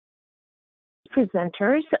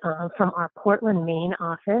Presenters from our Portland, Maine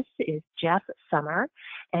office is Jeff Summer,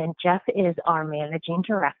 and Jeff is our managing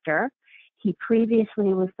director. He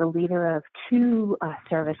previously was the leader of two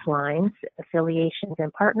service lines, affiliations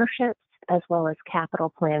and partnerships, as well as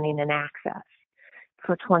capital planning and access.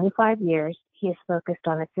 For 25 years, he has focused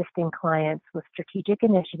on assisting clients with strategic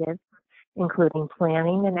initiatives, including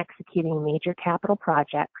planning and executing major capital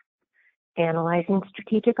projects, analyzing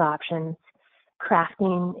strategic options,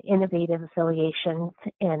 crafting innovative affiliations,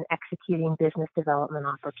 and executing business development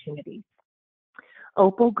opportunities.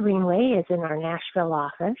 Opal Greenway is in our Nashville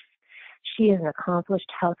office. She is an accomplished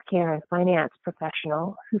healthcare and finance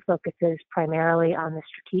professional who focuses primarily on the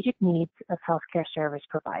strategic needs of healthcare service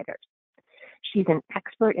providers. She's an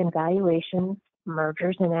expert in valuations,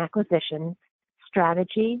 mergers and acquisitions,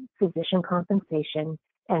 strategy, physician compensation,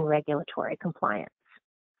 and regulatory compliance.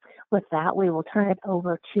 With that, we will turn it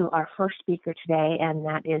over to our first speaker today, and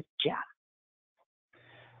that is Jeff.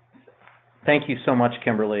 Thank you so much,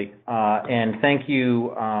 Kimberly. And thank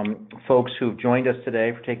you, folks who've joined us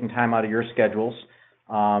today for taking time out of your schedules.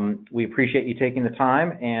 We appreciate you taking the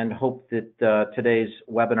time and hope that today's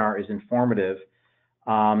webinar is informative.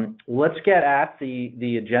 Let's get at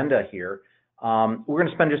the agenda here. We're going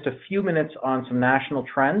to spend just a few minutes on some national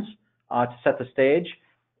trends to set the stage.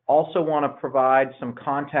 Also want to provide some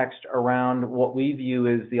context around what we view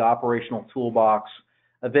as the operational toolbox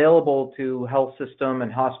available to health system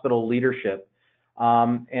and hospital leadership.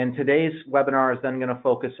 And today's webinar is then going to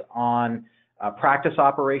focus on practice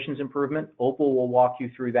operations improvement. Opal will walk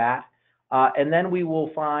you through that. And then we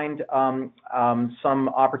will find some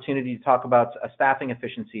opportunity to talk about staffing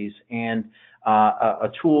efficiencies and a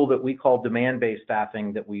tool that we call demand-based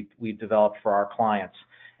staffing that we've developed for our clients.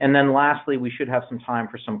 And then lastly, we should have some time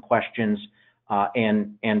for some questions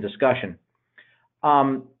and discussion.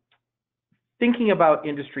 Thinking about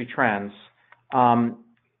industry trends,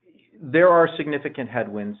 there are significant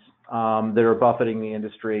headwinds that are buffeting the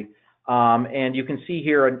industry. And you can see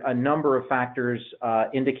here a number of factors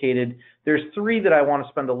indicated. There's three that I want to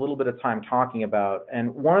spend a little bit of time talking about.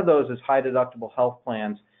 And one of those is high deductible health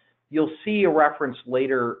plans. You'll see a reference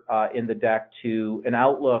later in the deck to an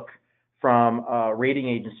outlook from a rating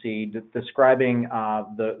agency describing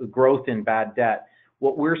the growth in bad debt.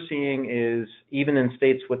 What we're seeing is, even in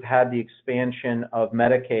states with had the expansion of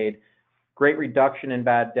Medicaid, great reduction in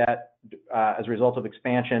bad debt as a result of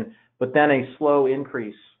expansion, but then a slow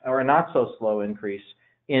increase, or a not so slow increase,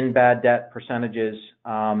 in bad debt percentages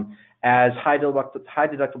as high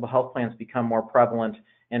deductible health plans become more prevalent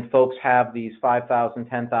and folks have these $5,000,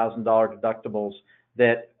 $10,000 deductibles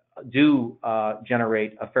that do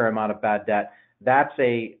generate a fair amount of bad debt. That's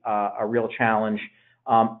a real challenge.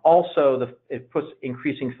 Also, it puts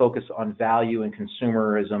increasing focus on value and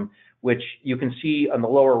consumerism, which you can see on the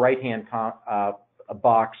lower right-hand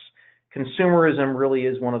box. Consumerism really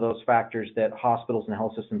is one of those factors that hospitals and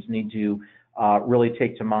health systems need to really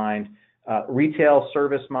take to mind. Retail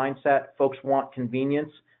service mindset, folks want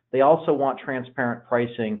convenience. They also want transparent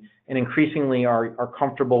pricing and increasingly are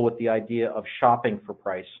comfortable with the idea of shopping for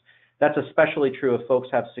price. That's especially true if folks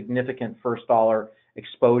have significant first dollar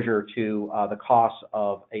exposure to the costs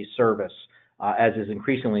of a service, as is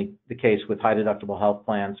increasingly the case with high deductible health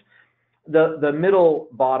plans. The middle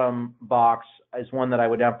bottom box is one that I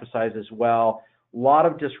would emphasize as well. A lot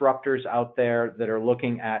of disruptors out there that are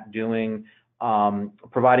looking at doing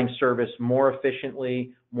providing service more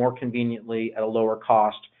efficiently, more conveniently at a lower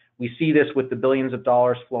cost. We see this with the billions of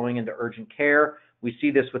dollars flowing into urgent care. We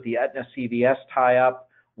see this with the Aetna CVS tie-up,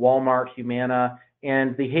 Walmart, Humana,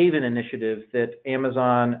 and the Haven initiative that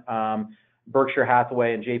Amazon, Berkshire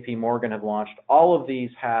Hathaway, and JP Morgan have launched. All of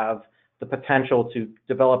these have the potential to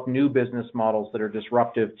develop new business models that are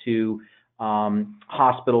disruptive to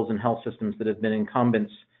hospitals and health systems that have been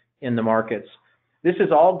incumbents in the markets. This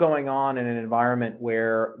is all going on in an environment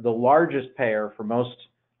where the largest payer for most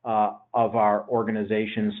of our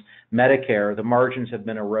organizations, Medicare, the margins have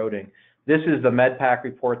been eroding. This is the MedPAC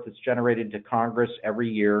report that's generated to Congress every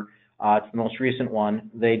year. It's the most recent one.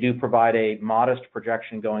 They do provide a modest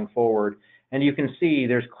projection going forward. And you can see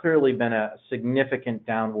there's clearly been a significant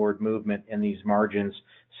downward movement in these margins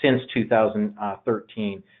since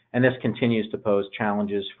 2013. And this continues to pose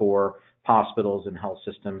challenges for hospitals and health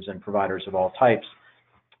systems and providers of all types.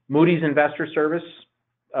 Moody's Investor Service,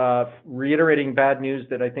 reiterating bad news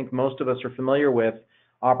that I think most of us are familiar with.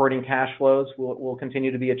 Operating cash flows will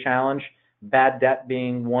continue to be a challenge, bad debt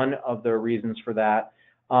being one of the reasons for that.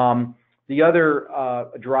 The other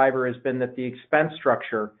driver has been that the expense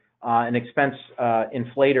structure and expense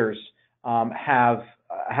inflators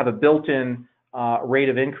have a built-in rate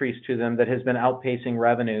of increase to them that has been outpacing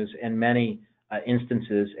revenues in many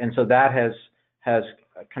instances, and so that has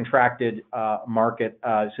contracted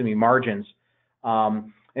margins.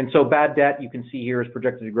 And so bad debt, you can see here, is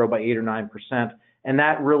projected to grow by 8 or 9%, and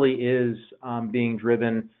that really is being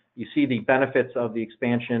driven. You see the benefits of the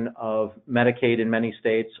expansion of Medicaid in many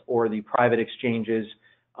states, or the private exchanges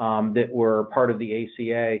that were part of the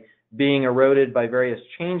ACA, being eroded by various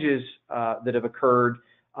changes that have occurred,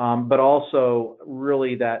 but also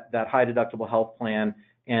really that high deductible health plan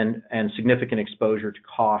and significant exposure to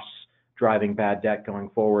costs driving bad debt going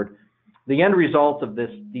forward. The end result of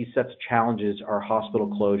these sets of challenges are hospital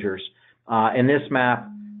closures. And this map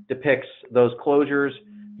depicts those closures.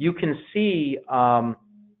 You can see that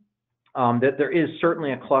there is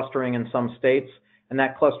certainly a clustering in some states, and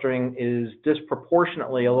that clustering is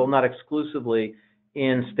disproportionately, although not exclusively,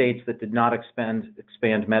 in states that did not expand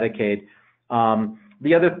Medicaid.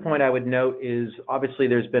 The other point I would note is, obviously,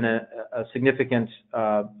 there's been a significant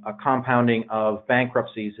a compounding of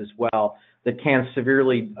bankruptcies as well that can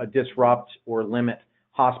severely disrupt or limit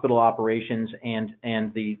hospital operations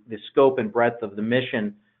and the scope and breadth of the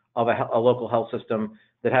mission of a local health system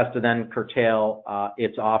that has to then curtail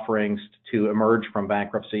its offerings to emerge from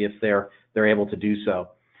bankruptcy if they're able to do so.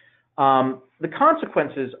 The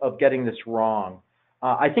consequences of getting this wrong,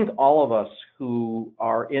 I think all of us who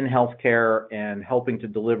are in healthcare and helping to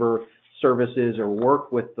deliver services or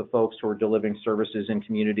work with the folks who are delivering services in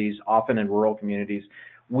communities, often in rural communities,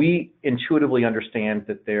 we intuitively understand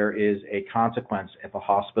that there is a consequence if a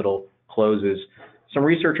hospital closes. Some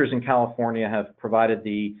researchers in California have provided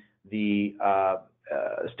the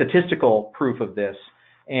statistical proof of this,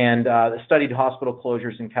 and studied hospital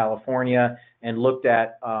closures in California and looked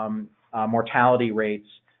at mortality rates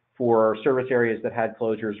for service areas that had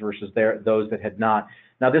closures versus those that had not.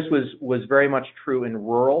 Now, this was very much true in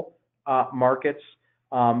rural markets,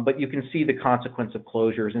 but you can see the consequence of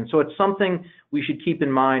closures. And so it's something we should keep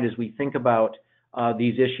in mind as we think about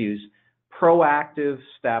these issues. Proactive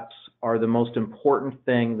steps are the most important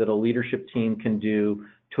thing that a leadership team can do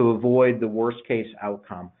to avoid the worst case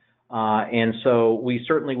outcome. And so we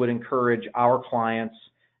certainly would encourage our clients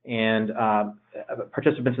and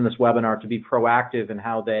participants in this webinar to be proactive in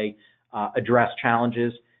how they address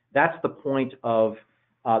challenges. That's the point of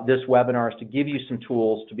this webinar, is to give you some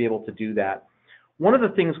tools to be able to do that. One of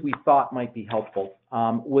the things we thought might be helpful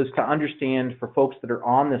was to understand, for folks that are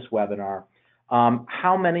on this webinar,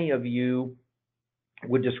 how many of you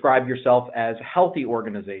would describe yourself as healthy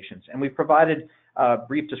organizations. And we've provided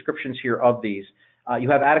brief descriptions here of these. You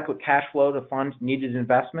have adequate cash flow to fund needed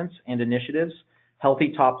investments and initiatives,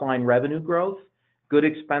 healthy top-line revenue growth, good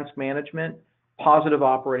expense management, positive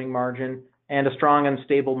operating margin, and a strong and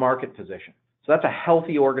stable market position. So that's a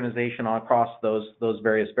healthy organization across those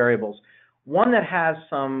various variables. One that has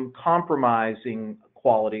some compromising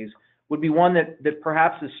qualities would be one that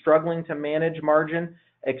perhaps is struggling to manage margin,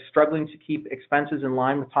 struggling to keep expenses in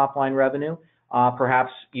line with top-line revenue.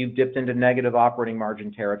 Perhaps you've dipped into negative operating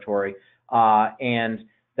margin territory, and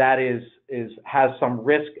that has some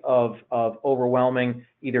risk of overwhelming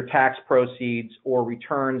either tax proceeds or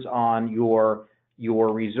returns on your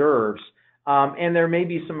reserves. And there may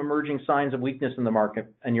be some emerging signs of weakness in the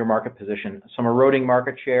market and your market position, some eroding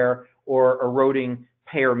market share or eroding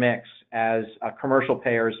payer mix, as commercial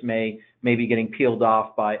payers may be getting peeled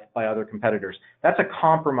off by other competitors. That's a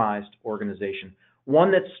compromised organization.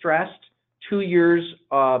 One that's stressed: 2 years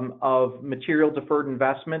of material deferred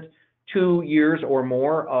investment, 2 years or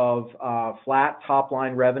more of flat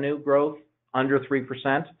top-line revenue growth, under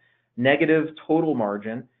 3%, negative total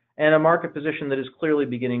margin, and a market position that is clearly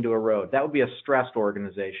beginning to erode. That would be a stressed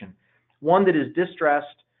organization. One that is distressed: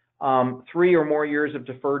 3 or more years of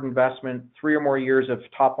deferred investment, 3 or more years of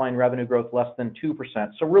top-line revenue growth less than 2%,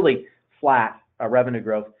 so really flat revenue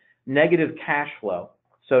growth, negative cash flow,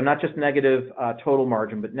 so not just negative total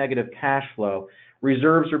margin, but negative cash flow.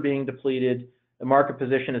 Reserves are being depleted, the market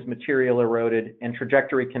position is materially eroded, and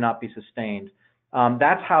trajectory cannot be sustained.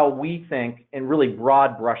 That's how we think in really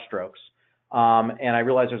broad brushstrokes. And I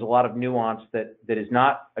realize there's a lot of nuance that is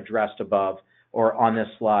not addressed above or on this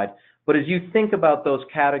slide. But as you think about those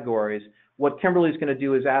categories, what Kimberly is going to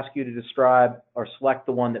do is ask you to describe or select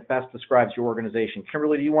the one that best describes your organization.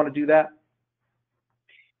 Kimberly, do you want to do that?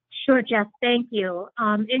 Sure, Jeff, thank you.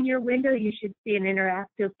 In your window, you should see an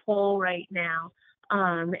interactive poll right now.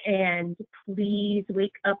 And please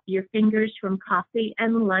wake up your fingers from coffee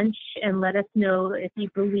and lunch and let us know if you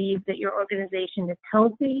believe that your organization is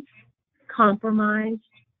healthy, compromised,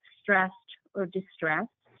 stressed, or distressed.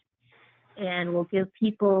 And we'll give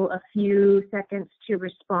people a few seconds to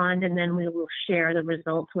respond, and then we will share the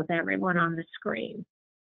results with everyone on the screen.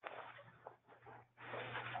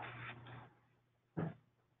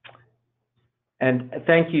 And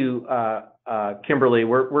thank you, Kimberly.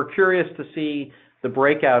 We're curious to see the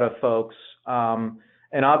breakout of folks.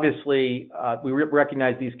 And obviously, we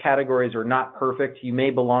recognize these categories are not perfect. You may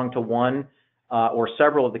belong to one or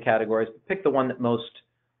several of the categories, but pick the one that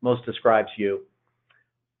most describes you.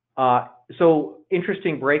 So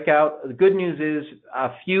interesting breakout. The good news is a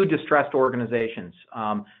few distressed organizations.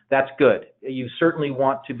 That's good. You certainly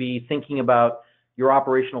want to be thinking about your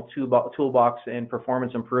operational toolbox and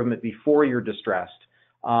performance improvement before you're distressed.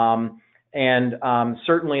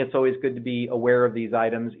 Certainly it's always good to be aware of these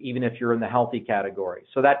items, even if you're in the healthy category.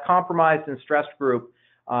 So that compromised and stressed group,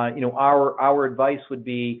 our advice would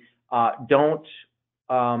be don't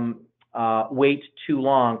wait too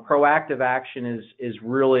long. Proactive action is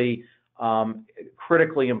really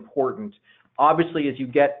critically important. Obviously, as you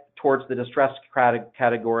get towards the distressed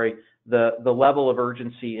category, the level of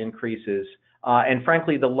urgency increases. And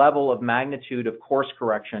frankly, the level of magnitude of course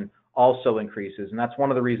correction also increases. And that's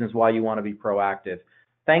one of the reasons why you want to be proactive.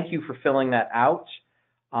 Thank you for filling that out.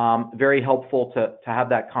 Very helpful to have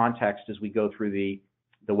that context as we go through the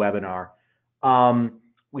webinar.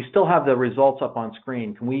 We still have the results up on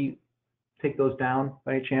screen. Can we take those down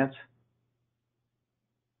by any chance?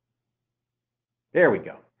 There we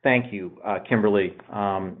go. Thank you, Kimberly,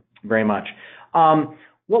 very much.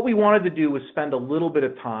 What we wanted to do was spend a little bit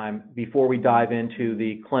of time before we dive into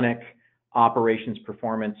the clinic operations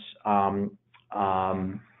performance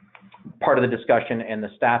part of the discussion and the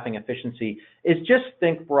staffing efficiency is just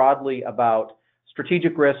think broadly about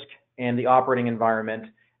strategic risk and the operating environment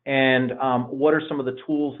and what are some of the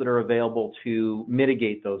tools that are available to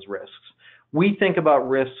mitigate those risks. We think about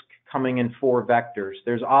risk coming in 4 vectors.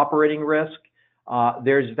 There's operating risk,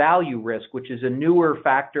 there's value risk, which is a newer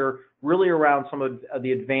factor really around some of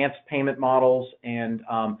the advanced payment models and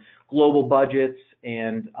global budgets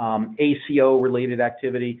and ACO related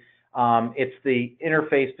activity. It's the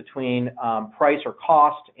interface between price or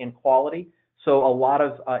cost and quality. So a lot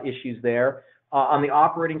of issues there. On the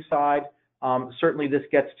operating side, certainly this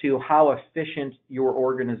gets to how efficient your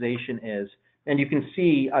organization is. And you can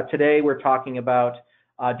see today we're talking about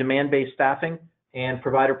demand-based staffing and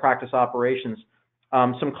provider practice operations.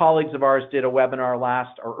 Some colleagues of ours did a webinar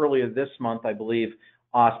earlier this month, I believe,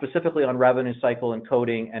 specifically on revenue cycle and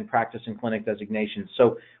coding and practice and clinic designations.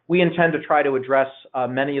 So we intend to try to address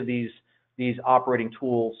many of these operating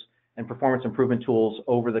tools and performance improvement tools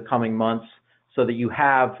over the coming months so that you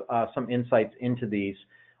have some insights into these.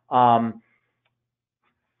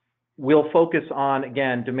 We'll focus on,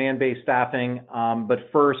 again, demand-based staffing, but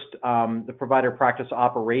first, the provider practice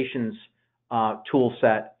operations tool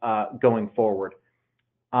set going forward.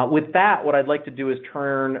 With that, what I'd like to do is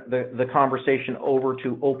turn the conversation over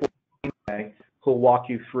to Opal, who will walk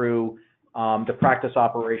you through the practice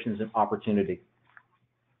operations and opportunity.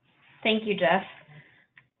 Thank you, Jeff.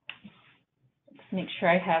 Let's make sure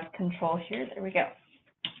I have control here. There we go.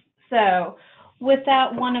 So with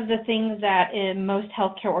that, one of the things that most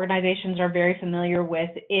healthcare organizations are very familiar with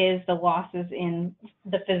is the losses in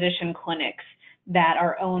the physician clinics that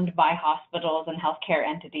are owned by hospitals and healthcare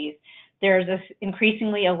entities. There's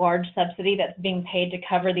increasingly a large subsidy that's being paid to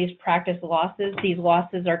cover these practice losses. These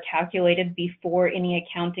losses are calculated before any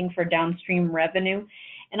accounting for downstream revenue.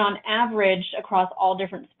 And on average, across all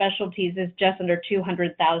different specialties, is just under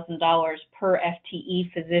 $200,000 per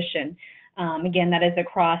FTE physician. Again, that is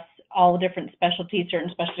across all different specialties.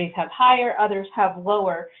 Certain specialties have higher, others have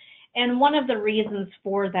lower. And one of the reasons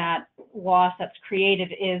for that loss that's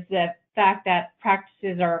created is the fact that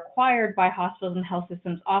practices are acquired by hospitals and health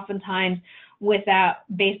systems oftentimes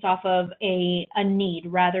based off of a need,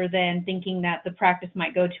 rather than thinking that the practice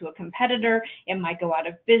might go to a competitor, it might go out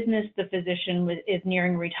of business, the physician is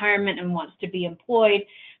nearing retirement and wants to be employed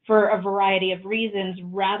for a variety of reasons,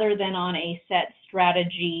 rather than on a set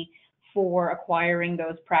strategy for acquiring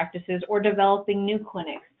those practices or developing new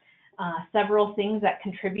clinics. Several things that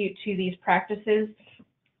contribute to these practice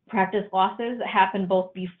losses happen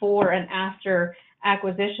both before and after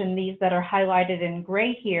acquisition. These that are highlighted in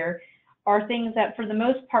gray here are things that for the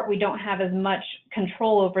most part we don't have as much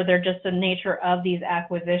control over. They're just the nature of these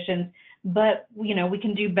acquisitions, but we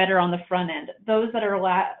can do better on the front end. Those that are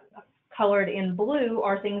colored in blue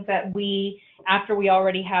are things that after we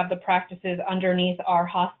already have the practices underneath our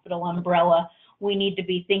hospital umbrella, we need to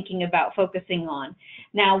be thinking about focusing on.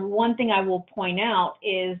 Now, one thing I will point out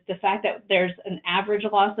is the fact that there's an average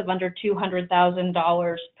loss of under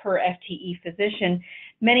 $200,000 per FTE physician.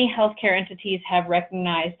 Many healthcare entities have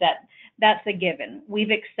recognized that that's a given. We've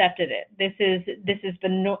accepted it. This is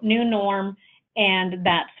the new norm, and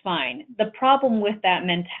that's fine. The problem with that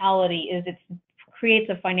mentality is it creates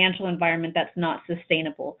a financial environment that's not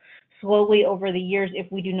sustainable. slowly over the years,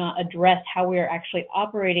 if we do not address how we are actually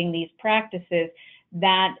operating these practices,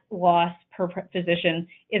 that loss per physician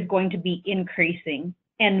is going to be increasing.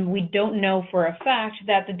 And we don't know for a fact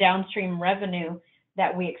that the downstream revenue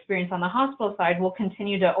that we experience on the hospital side will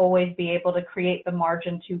continue to always be able to create the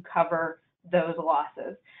margin to cover those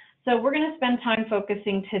losses. So we're going to spend time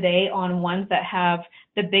focusing today on ones that have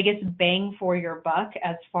the biggest bang for your buck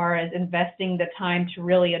as far as investing the time to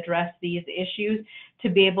really address these issues to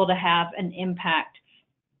be able to have an impact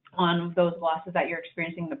on those losses that you're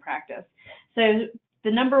experiencing in the practice. So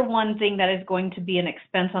the number one thing that is going to be an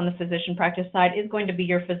expense on the physician practice side is going to be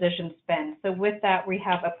your physician spend. So with that, we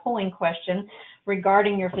have a polling question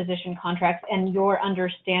regarding your physician contracts and your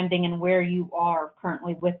understanding and where you are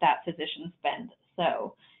currently with that physician spend.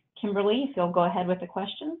 So Kimberly, if you'll go ahead with the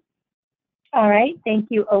question. All right, thank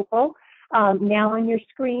you, Opal. Now on your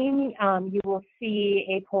screen, you will see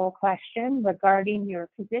a poll question regarding your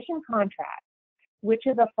physician contract. Which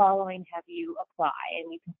of the following have you applied?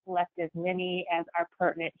 And you can select as many as are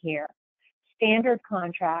pertinent here. Standard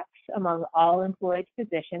contracts among all employed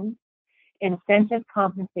physicians, incentive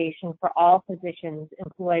compensation for all physicians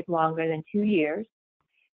employed longer than 2 years,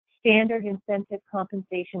 standard incentive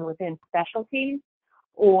compensation within specialties,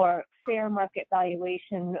 or fair market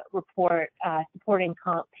valuation report supporting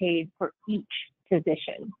comp paid for each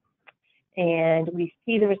physician. And we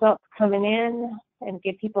see the results coming in and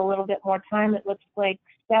give people a little bit more time. It looks like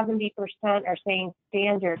 70% are saying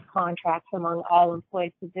standard contracts among all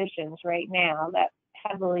employed physicians right now. That's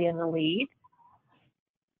heavily in the lead.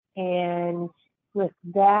 And with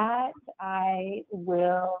that, I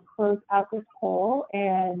will close out this poll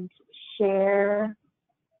and share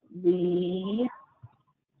the,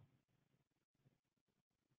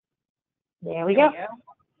 there we go.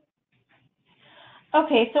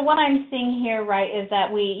 Okay, so what I'm seeing here, right, is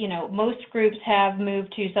that most groups have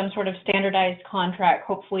moved to some sort of standardized contract.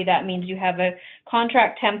 Hopefully that means you have a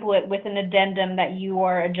contract template with an addendum that you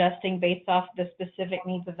are adjusting based off the specific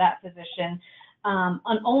needs of that physician.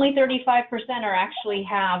 Only 35% are actually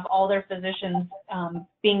have all their physicians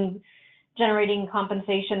generating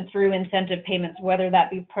compensation through incentive payments, whether that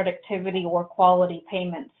be productivity or quality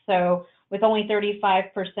payments. So with only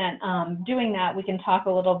 35% doing that, we can talk a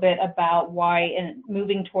little bit about why in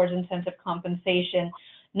moving towards incentive compensation,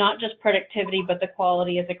 not just productivity, but the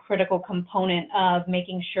quality is a critical component of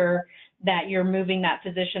making sure that you're moving that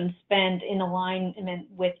physician spend in alignment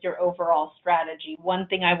with your overall strategy. One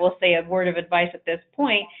thing I will say, a word of advice at this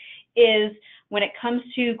point, is when it comes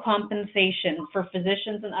to compensation for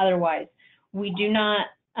physicians and otherwise, we do not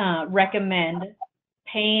recommend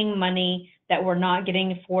paying money that we're not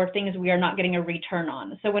getting for things we are not getting a return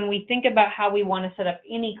on. So when we think about how we want to set up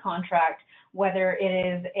any contract, whether it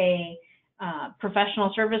is a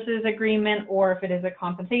professional services agreement or if it is a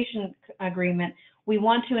compensation agreement, we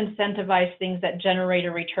want to incentivize things that generate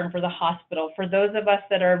a return for the hospital. For those of us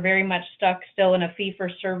that are very much stuck still in a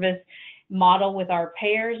fee-for-service model with our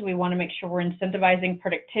payers, we want to make sure we're incentivizing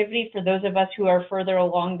productivity. For those of us who are further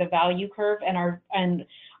along the value curve and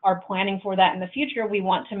are planning for that in the future, we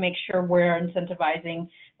want to make sure we're incentivizing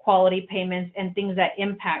quality payments and things that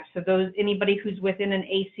impact. So anybody who's within an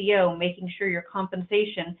ACO, making sure your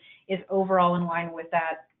compensation is overall in line with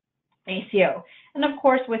that ACO. And of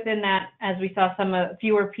course, within that, as we saw,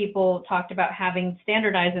 fewer people talked about having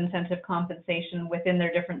standardized incentive compensation within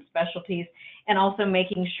their different specialties, and also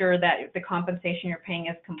making sure that the compensation you're paying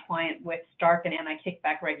is compliant with Stark and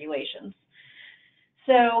anti-kickback regulations.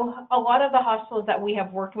 So a lot of the hospitals that we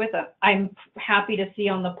have worked with, I'm happy to see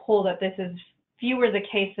on the poll that this is fewer the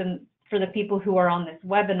case than for the people who are on this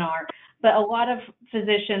webinar, but a lot of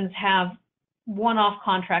physicians have one-off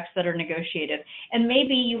contracts that are negotiated. And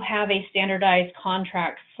maybe you have a standardized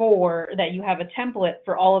contract that you have a template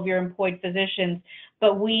for all of your employed physicians,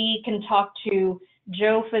 but we can talk to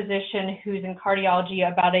Joe physician who's in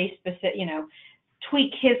cardiology about a specific,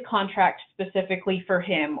 tweak his contract specifically for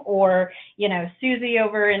him, or Susie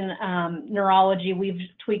over in neurology, we've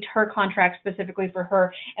tweaked her contract specifically for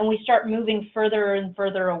her, and we start moving further and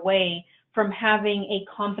further away from having a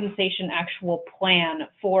compensation actual plan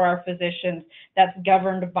for our physicians that's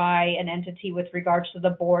governed by an entity with regards to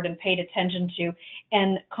the board and paid attention to.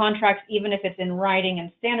 And contracts, even if it's in writing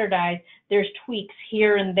and standardized, there's tweaks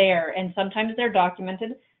here and there, and sometimes they're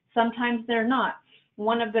documented, sometimes they're not.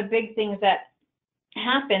 One of the big things that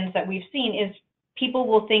happens that we've seen is people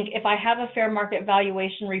will think, if I have a fair market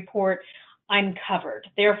valuation report, I'm covered.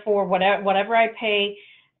 Therefore, whatever I pay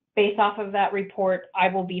based off of that report, I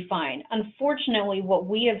will be fine. Unfortunately, what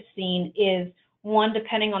we have seen is, one,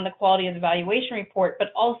 depending on the quality of the valuation report, but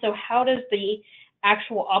also how does the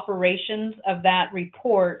actual operations of that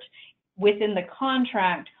report within the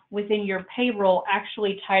contract, within your payroll,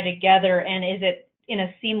 actually tie together, and is it in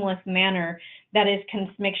a seamless manner that is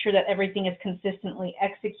make sure that everything is consistently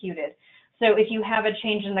executed. So if you have a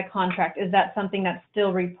change in the contract, is that something that's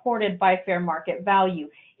still reported by fair market value?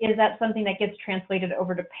 Is that something that gets translated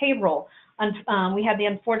over to payroll? We had the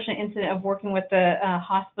unfortunate incident of working with the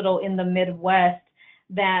hospital in the Midwest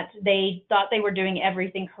that they thought they were doing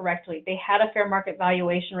everything correctly. They had a fair market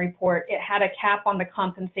valuation report. It had a cap on the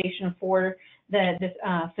compensation for this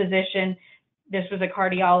physician. This was a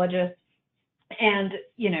cardiologist. And,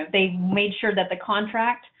 they made sure that the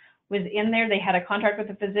contract was in there. They had a contract with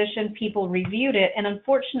the physician. People reviewed it. And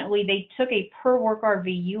unfortunately, they took a per work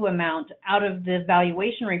RVU amount out of the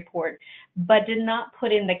valuation report, but did not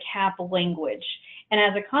put in the cap language. And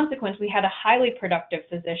as a consequence, we had a highly productive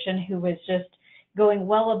physician who was just going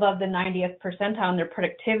well above the 90th percentile in their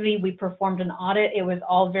productivity. We performed an audit. It was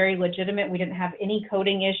all very legitimate. We didn't have any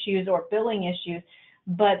coding issues or billing issues,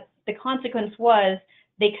 but the consequence was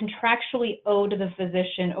they contractually owed the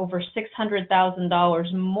physician over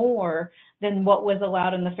 $600,000 more than what was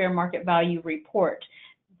allowed in the fair market value report.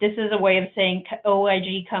 This is a way of saying,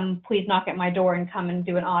 OIG, come please knock at my door and come and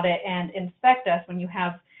do an audit and inspect us when you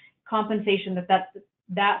have compensation that's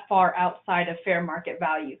that far outside of fair market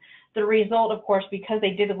value. The result, of course, because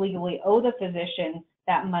they did legally owe the physician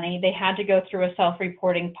that money, they had to go through a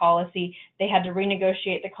self-reporting policy. They had to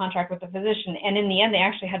renegotiate the contract with the physician. And in the end, they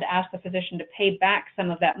actually had to ask the physician to pay back some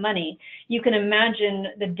of that money. You can imagine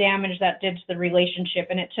the damage that did to the relationship.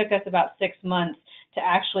 And it took us about 6 months to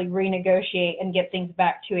actually renegotiate and get things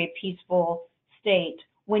back to a peaceful state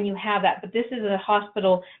when you have that. But this is a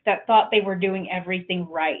hospital that thought they were doing everything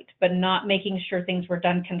right, but not making sure things were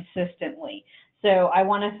done consistently. So I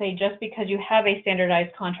want to say, just because you have a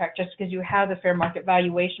standardized contract, just because you have the fair market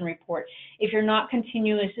valuation report, if you're not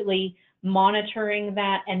continuously monitoring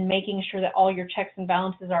that and making sure that all your checks and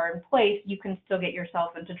balances are in place, you can still get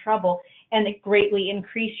yourself into trouble and greatly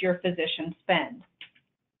increase your physician spend.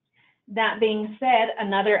 That being said,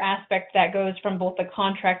 another aspect that goes from both the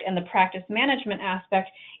contract and the practice management aspect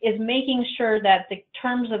is making sure that the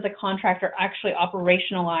terms of the contract are actually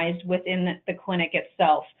operationalized within the clinic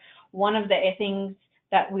itself. One of the things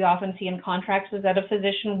that we often see in contracts is that a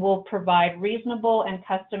physician will provide reasonable and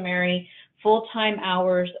customary full-time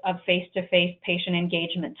hours of face-to-face patient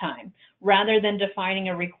engagement time, rather than defining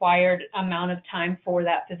a required amount of time for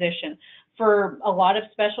that physician. For a lot of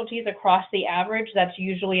specialties across the average, that's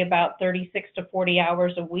usually about 36 to 40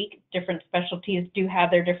 hours a week. Different specialties do have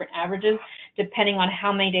their different averages, depending on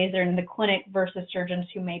how many days they're in the clinic versus surgeons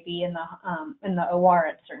who may be in the OR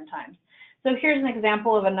at certain times. So here's an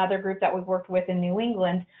example of another group that we've worked with in New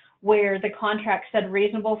England, where the contract said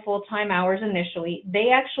reasonable full-time hours initially. They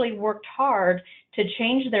actually worked hard to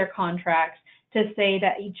change their contracts to say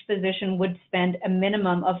that each physician would spend a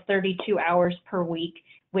minimum of 32 hours per week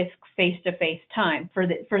with face-to-face time for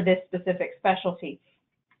this specific specialty.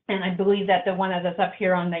 And I believe that the one that's up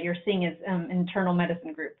here on that you're seeing is internal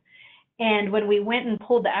medicine group. And when we went and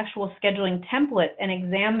pulled the actual scheduling template and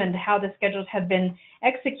examined how the schedules had been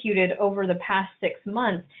executed over the past 6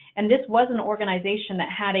 months, and this was an organization that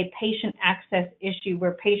had a patient access issue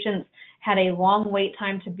where patients had a long wait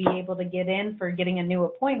time to be able to get in for getting a new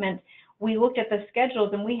appointment, we looked at the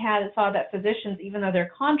schedules and we saw that physicians, even though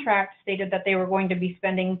their contract stated that they were going to be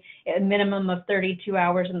spending a minimum of 32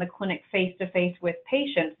 hours in the clinic face-to-face with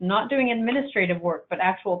patients, not doing administrative work, but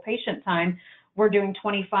actual patient time, we're doing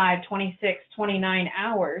 25, 26, 29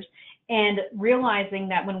 hours, and realizing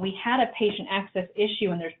that when we had a patient access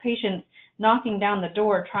issue and there's patients knocking down the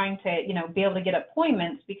door trying to, be able to get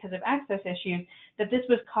appointments because of access issues, that this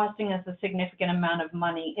was costing us a significant amount of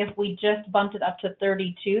money. If we just bumped it up to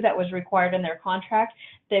 32 that was required in their contract,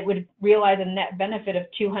 they would realize a net benefit of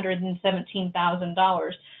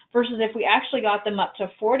 $217,000. Versus if we actually got them up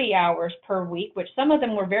to 40 hours per week, which some of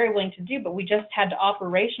them were very willing to do, but we just had to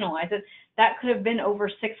operationalize it, that could have been over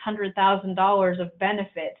 $600,000 of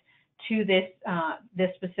benefit to this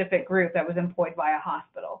specific group that was employed by a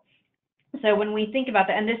hospital. So when we think about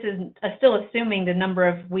that, and this is still assuming the number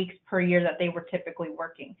of weeks per year that they were typically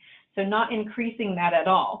working, so not increasing that at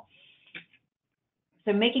all.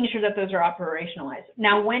 So making sure that those are operationalized.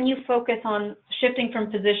 Now, when you focus on shifting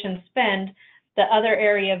from physician spend, the other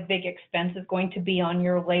area of big expense is going to be on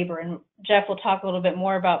your labor. And Jeff will talk a little bit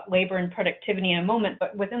more about labor and productivity in a moment,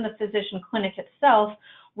 but within the physician clinic itself,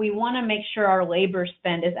 we want to make sure our labor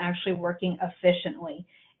spend is actually working efficiently.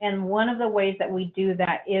 And one of the ways that we do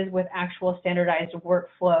that is with actual standardized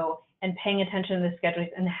workflow and paying attention to the schedules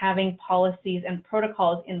and having policies and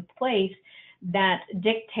protocols in place that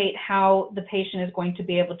dictate how the patient is going to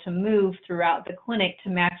be able to move throughout the clinic to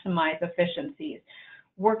maximize efficiencies.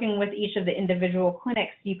 Working with each of the individual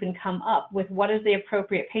clinics, you can come up with what is the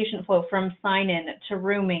appropriate patient flow from sign-in to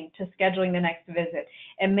rooming to scheduling the next visit,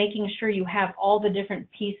 and making sure you have all the different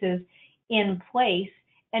pieces in place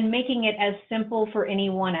and making it as simple for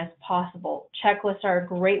anyone as possible. Checklists are a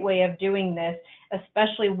great way of doing this,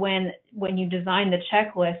 especially when you design the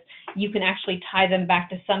checklist, you can actually tie them back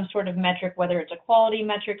to some sort of metric, whether it's a quality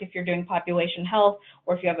metric if you're doing population health,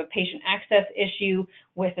 or if you have a patient access issue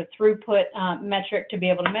with a throughput metric to be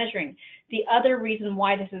able to measuring. The other reason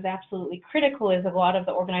why this is absolutely critical is a lot of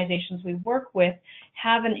the organizations we work with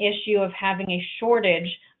have an issue of having a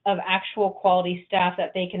shortage of actual quality staff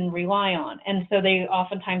that they can rely on. And so they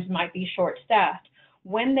oftentimes might be short-staffed.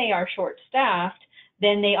 When they are short-staffed,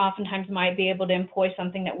 then they oftentimes might be able to employ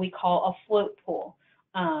something that we call a float pool.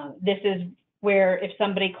 This is where if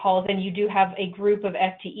somebody calls in, you do have a group of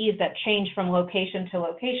FTEs that change from location to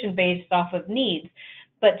location based off of needs.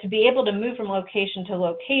 But to be able to move from location to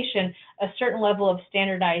location, a certain level of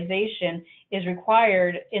standardization is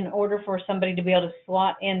required in order for somebody to be able to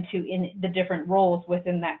slot into the different roles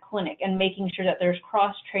within that clinic, and making sure that there's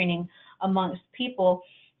cross-training amongst people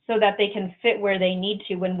so that they can fit where they need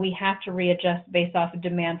to when we have to readjust based off of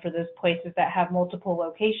demand for those places that have multiple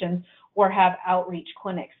locations or have outreach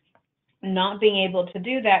clinics. Not being able to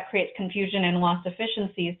do that creates confusion and lost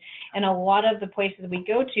efficiencies. And a lot of the places we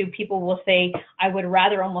go to, people will say, I would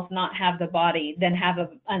rather almost not have the body than have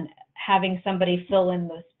having somebody fill in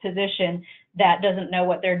this position that doesn't know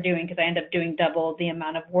what they're doing, because I end up doing double the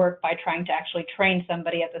amount of work by trying to actually train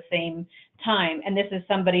somebody at the same time. And this is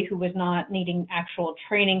somebody who was not needing actual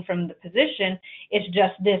training from the position. It's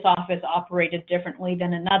just this office operated differently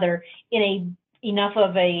than another in enough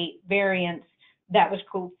of a variance that was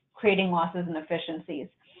creating losses and efficiencies.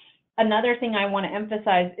 Another thing I want to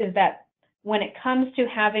emphasize is that when it comes to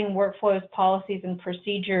having workflows, policies, and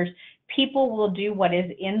procedures, people will do what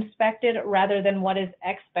is inspected rather than what is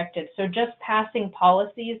expected. So just passing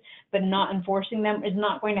policies but not enforcing them is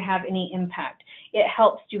not going to have any impact. It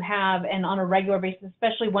helps to have, and on a regular basis,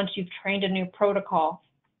 especially once you've trained a new protocol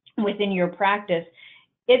within your practice,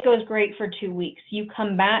 it goes great for 2 weeks. You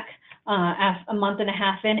come back a month and a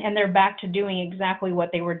half in, and they're back to doing exactly what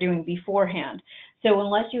they were doing beforehand. So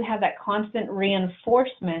unless you have that constant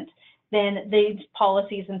reinforcement, then these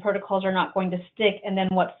policies and protocols are not going to stick, and then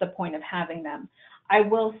what's the point of having them? I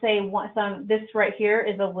will say this right here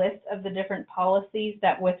is a list of the different policies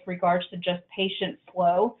that, with regards to just patient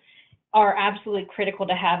flow, are absolutely critical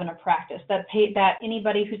to have in a practice, that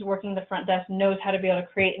anybody who's working the front desk knows how to be able to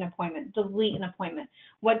create an appointment, delete an appointment.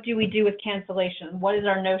 What do we do with cancellation? What is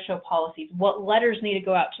our no-show policies? What letters need to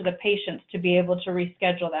go out to the patients to be able to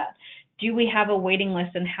reschedule that? Do we have a waiting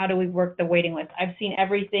list, and how do we work the waiting list? I've seen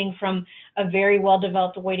everything from a very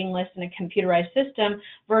well-developed waiting list in a computerized system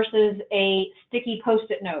versus a sticky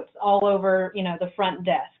Post-it notes all over, the front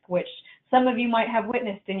desk, which some of you might have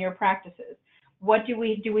witnessed in your practices. What do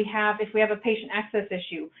we have if we have a patient access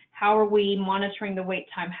issue? How are we monitoring the wait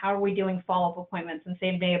time? How are we doing follow-up appointments and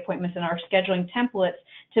same-day appointments in our scheduling templates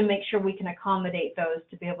to make sure we can accommodate those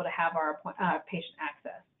to be able to have our patient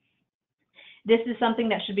access? This is something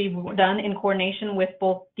that should be done in coordination with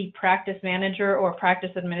both the practice manager or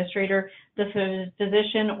practice administrator, the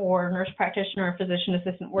physician or nurse practitioner or physician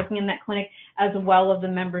assistant working in that clinic, as well as the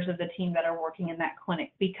members of the team that are working in that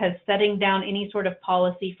clinic, because setting down any sort of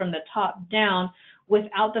policy from the top down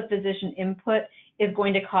without the physician input is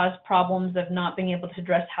going to cause problems of not being able to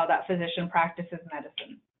address how that physician practices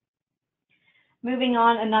medicine. Moving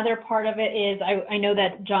on, another part of it is, I know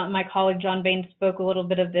that my colleague John Bain spoke a little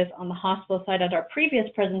bit of this on the hospital side at our previous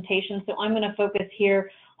presentation, so I'm going to focus here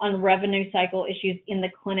on revenue cycle issues in the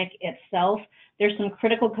clinic itself. There's some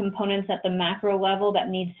critical components at the macro level that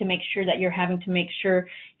needs to make sure that you're having to make sure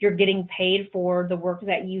you're getting paid for the work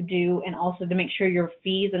that you do, and also to make sure your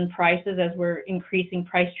fees and prices, as we're increasing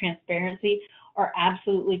price transparency, are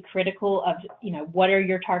absolutely critical of, what are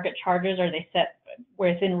your target charges? Are they set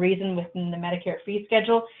within reason within the Medicare fee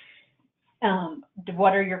schedule?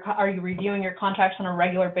 Are you reviewing your contracts on a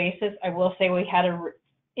regular basis? I will say we had an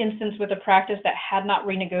instance with a practice that had not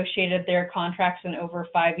renegotiated their contracts in over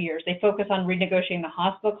 5 years. They focus on renegotiating the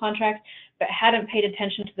hospital contracts, but hadn't paid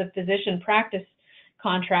attention to the physician practice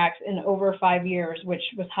contracts in over 5 years, which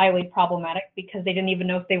was highly problematic because they didn't even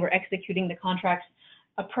know if they were executing the contracts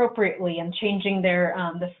appropriately and changing their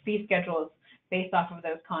the fee schedules based off of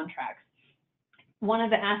those contracts. One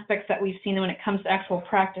of the aspects that we've seen when it comes to actual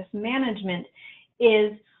practice management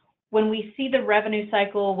is when we see the revenue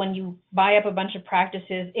cycle, when you buy up a bunch of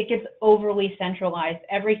practices, it gets overly centralized.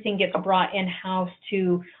 Everything gets brought in-house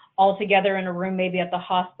to all together in a room, maybe at the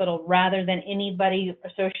hospital, rather than anybody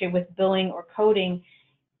associated with billing or coding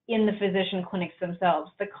in the physician clinics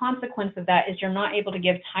themselves. The consequence of that is you're not able to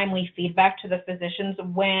give timely feedback to the physicians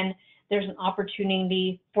when there's an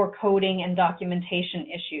opportunity for coding and documentation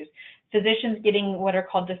issues. Physicians getting what are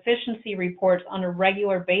called deficiency reports on a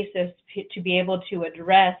regular basis to be able to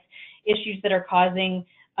address issues that are causing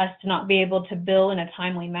us to not be able to bill in a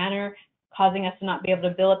timely manner, causing us to not be able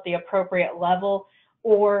to bill at the appropriate level,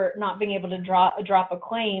 or not being able to drop a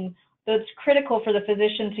claim. So it's critical for the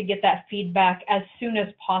physician to get that feedback as soon as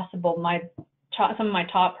possible. Some of my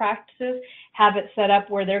top practices have it set up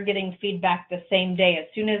where they're getting feedback the same day. As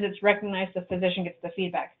soon as it's recognized, the physician gets the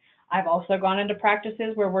feedback. I've also gone into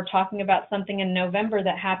practices where we're talking about something in November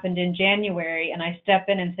that happened in January, and I step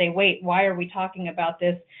in and say, wait, why are we talking about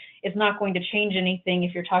this? It's not going to change anything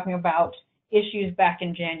if you're talking about issues back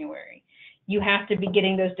in January. You have to be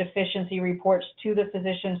getting those deficiency reports to the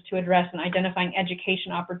physicians to address and identifying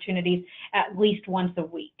education opportunities at least once a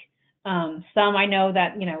week. Some I know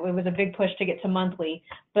that, it was a big push to get to monthly,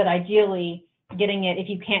 but ideally getting it, if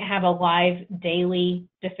you can't have a live daily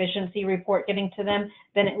deficiency report getting to them,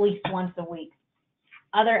 then at least once a week.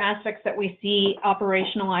 Other aspects that we see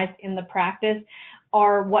operationalized in the practice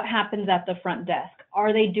are what happens at the front desk.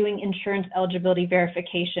 Are they doing insurance eligibility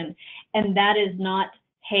verification? And that is not,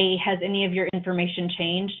 hey, has any of your information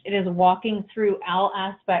changed? It is walking through all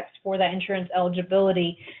aspects for that insurance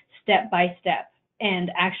eligibility step by step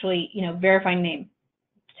and actually, verifying name.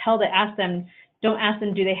 Don't ask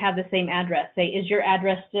them, do they have the same address? Say, is your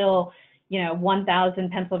address still,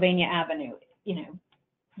 1000 Pennsylvania Avenue?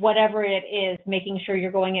 Whatever it is, making sure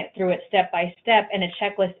you're going through it step by step and a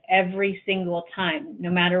checklist every single time, no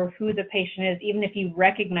matter who the patient is, even if you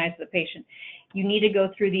recognize the patient. You need to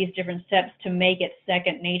go through these different steps to make it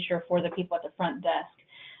second nature for the people at the front desk.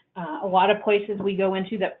 A lot of places we go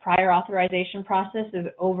into, that prior authorization process is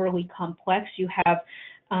overly complex. You have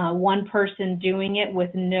one person doing it with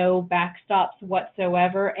no backstops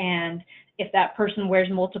whatsoever, and if that person wears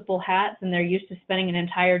multiple hats and they're used to spending an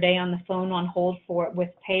entire day on the phone on hold with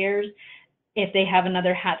payers, if they have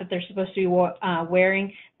another hat that they're supposed to be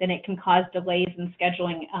wearing, then it can cause delays in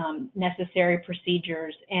scheduling necessary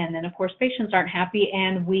procedures. And then, of course, patients aren't happy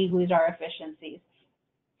and we lose our efficiencies.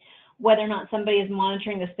 Whether or not somebody is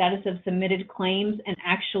monitoring the status of submitted claims and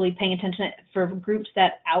actually paying attention for groups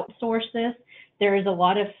that outsource this, there is a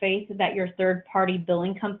lot of faith that your third-party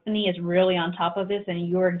billing company is really on top of this and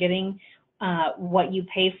you're getting what you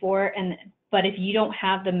pay for. But if you don't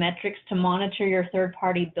have the metrics to monitor your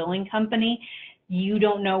third-party billing company, you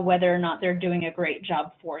don't know whether or not they're doing a great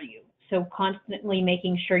job for you. So constantly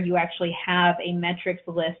making sure you actually have a metrics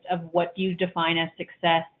list of what you define as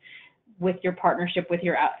success with your partnership with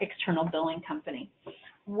your external billing company.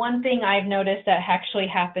 One thing I've noticed that actually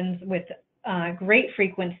happens with great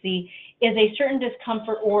frequency is a certain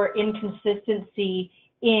discomfort or inconsistency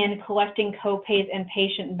in collecting copays and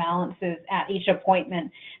patient balances at each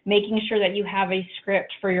appointment, making sure that you have a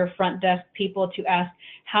script for your front desk people to ask,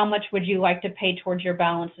 how much would you like to pay towards your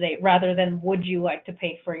balance today, rather than would you like to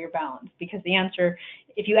pay for your balance? Because the answer,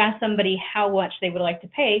 if you ask somebody how much they would like to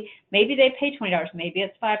pay, maybe they pay $20, maybe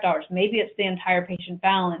it's $5, maybe it's the entire patient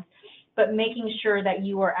balance, but making sure that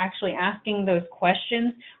you are actually asking those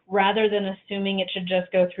questions rather than assuming it should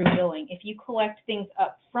just go through billing. If you collect things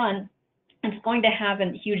up front, it's going to have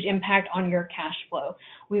a huge impact on your cash flow.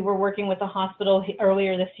 We were working with a hospital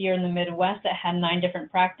earlier this year in the Midwest that had 9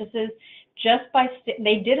 different practices.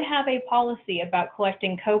 They did have a policy about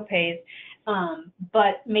collecting copays,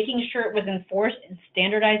 but making sure it was enforced and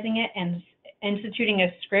standardizing it and instituting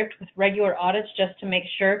a script with regular audits just to make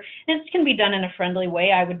sure. And it can be done in a friendly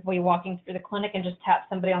way. I would be walking through the clinic and just tap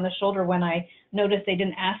somebody on the shoulder when I noticed they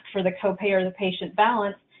didn't ask for the copay or the patient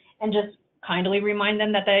balance, and just kindly remind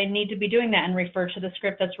them that they need to be doing that and refer to the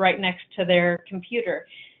script that's right next to their computer.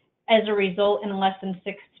 As a result, in less than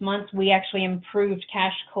 6 months, we actually improved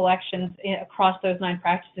cash collections across those 9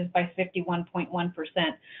 practices by 51.1%.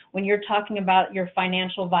 When you're talking about your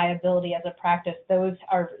financial viability as a practice, those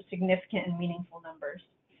are significant and meaningful numbers.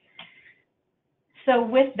 So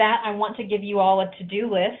with that, I want to give you all a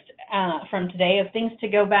to-do list from today of things to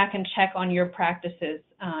go back and check on your practices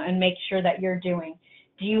and make sure that you're doing.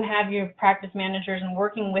 Do you have your practice managers and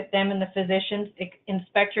working with them and the physicians,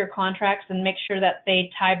 inspect your contracts and make sure that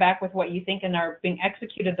they tie back with what you think and are being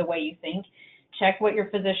executed the way you think? Check what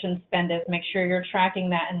your physician spend is, make sure you're tracking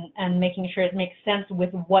that and making sure it makes sense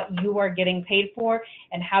with what you are getting paid for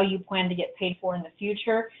and how you plan to get paid for in the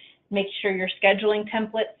future. Make sure your scheduling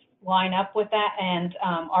templates line up with that and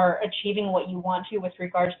are achieving what you want to with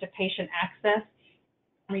regards to patient access.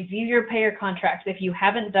 Review your payer contracts. If you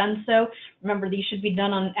haven't done so, remember these should be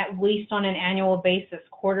done on at least on an annual basis,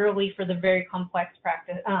 quarterly for the very complex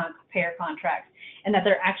payer contracts, and that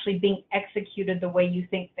they're actually being executed the way you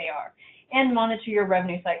think they are. And monitor your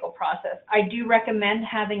revenue cycle process. I do recommend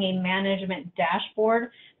having a management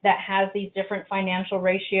dashboard that has these different financial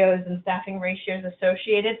ratios and staffing ratios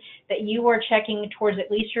associated, that you are checking towards at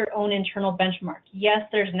least your own internal benchmark. Yes,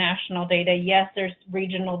 there's national data. Yes, there's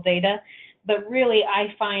regional data. But really,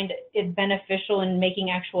 I find it beneficial in making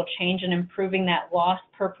actual change and improving that loss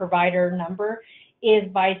per provider number is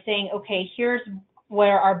by saying, okay, here's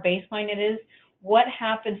where our baseline it is. What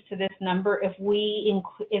happens to this number if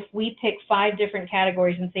we pick 5 different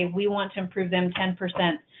categories and say we want to improve them 10%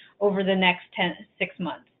 over the next 6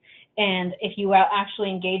 months? And if you actually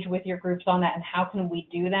engage with your groups on that and how can we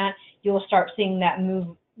do that, you'll start seeing that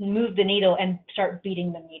move the needle and start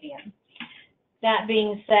beating the median. That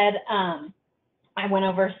being said, I went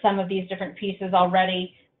over some of these different pieces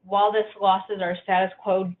already. While these losses are status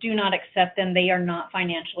quo, do not accept them. They are not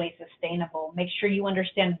financially sustainable. Make sure you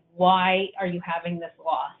understand why are you having this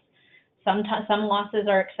loss. Some losses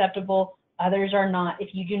are acceptable, others are not. If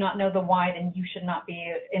you do not know the why, then you should not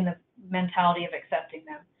be in the mentality of accepting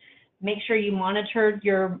them. Make sure you monitor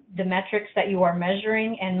the metrics that you are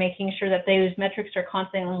measuring and making sure that those metrics are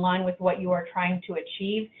constantly in line with what you are trying to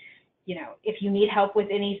achieve. You know, if you need help with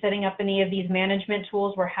setting up any of these management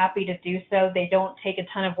tools, we're happy to do so. They don't take a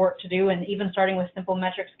ton of work to do, and even starting with simple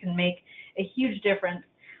metrics can make a huge difference.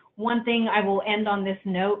 One thing I will end on this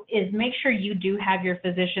note is make sure you do have your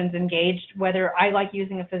physicians engaged, whether I like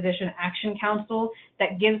using a physician action council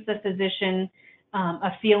that gives the physician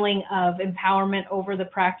a feeling of empowerment over the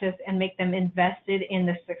practice and make them invested in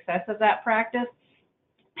the success of that practice,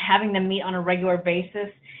 having them meet on a regular basis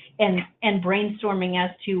and brainstorming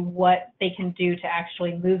as to what they can do to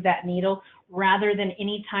actually move that needle, rather than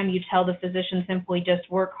any time you tell the physician simply just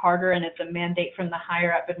work harder and it's a mandate from the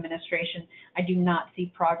higher up administration. I do not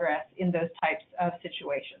see progress in those types of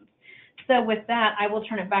situations. So with that, I will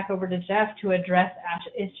turn it back over to Jeff to address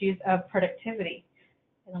issues of productivity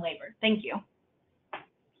in labor. Thank you.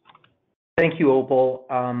 Thank you, Opal.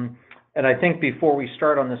 And I think before we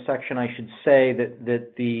start on this section, I should say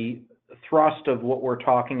that the thrust of what we're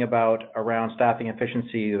talking about around staffing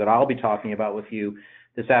efficiency that I'll be talking about with you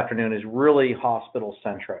this afternoon is really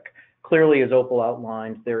hospital-centric. Clearly, as Opal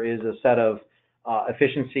outlined, there is a set of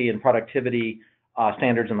efficiency and productivity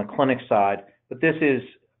standards on the clinic side, but this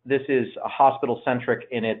is hospital-centric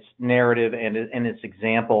in its narrative and in its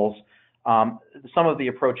examples. Some of the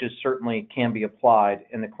approaches certainly can be applied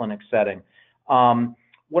in the clinic setting.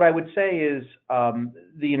 What I would say is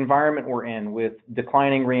the environment we're in with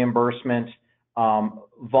declining reimbursement,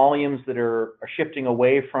 volumes that are shifting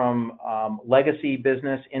away from legacy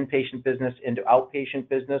business, inpatient business into outpatient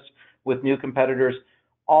business with new competitors,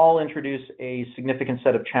 all introduce a significant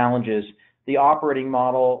set of challenges. The operating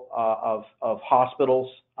model of hospitals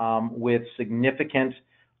with significant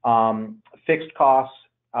fixed costs,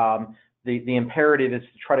 the imperative is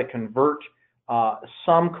to try to convert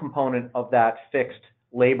some component of that fixed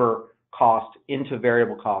labor cost into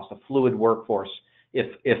variable cost, a fluid workforce, if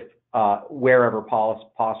wherever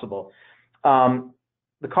possible.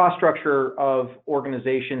 The cost structure of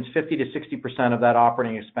organizations, 50 to 60% of that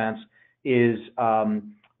operating expense is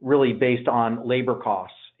really based on labor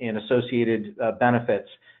costs and associated benefits.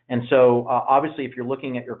 And so obviously, if you're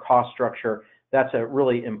looking at your cost structure, that's a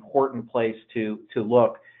really important place to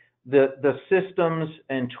look. The systems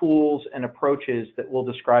and tools and approaches that we'll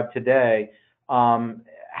describe today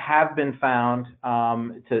have been found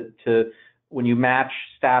to when you match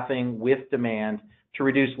staffing with demand, to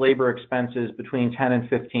reduce labor expenses between 10 and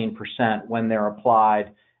 15% when they're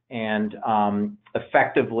applied and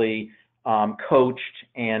effectively coached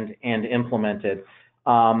and implemented.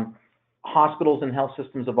 Hospitals and health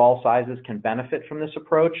systems of all sizes can benefit from this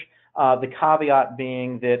approach. The caveat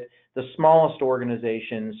being that the smallest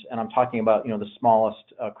organizations, and I'm talking about the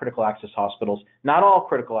smallest critical access hospitals, not all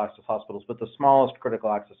critical access hospitals, but the smallest critical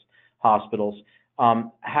access hospitals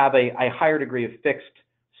have a higher degree of fixed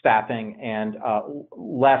staffing and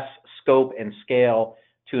less scope and scale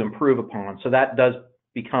to improve upon. So that does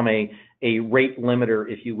become a rate limiter,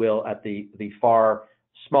 if you will, at the far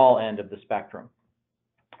small end of the spectrum.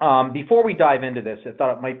 Before we dive into this, I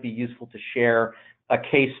thought it might be useful to share a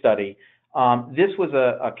case study. This was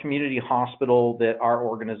a community hospital that our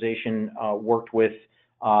organization worked with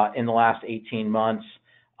in the last 18 months.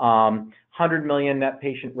 100 million net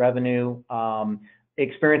patient revenue,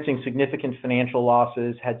 experiencing significant financial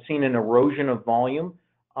losses, had seen an erosion of volume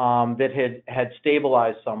that had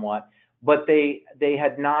stabilized somewhat, but they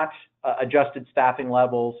had not adjusted staffing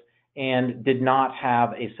levels and did not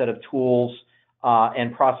have a set of tools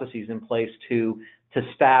and processes in place to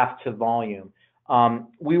staff to volume.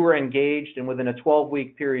 We were engaged, and within a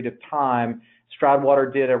 12-week period of time,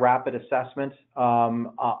 Stroudwater did a rapid assessment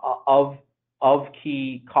of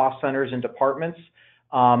key cost centers and departments.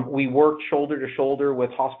 We worked shoulder to shoulder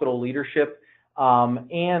with hospital leadership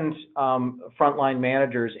and frontline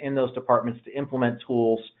managers in those departments to implement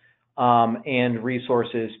tools and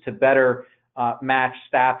resources to better match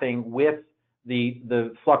staffing with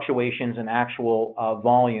the fluctuations in actual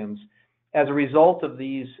volumes. As a result of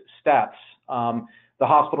these steps, the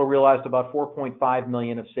hospital realized about $4.5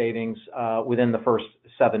 million of savings within the first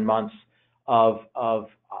 7 months of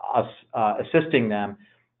us assisting them.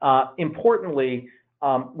 Importantly,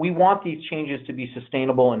 we want these changes to be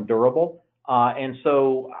sustainable and durable. And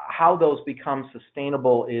so how those become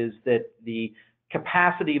sustainable is that the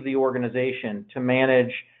capacity of the organization to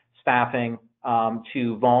manage staffing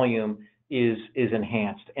to volume is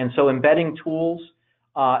enhanced. And so embedding tools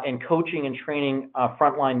and coaching and training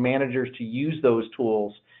frontline managers to use those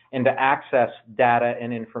tools and to access data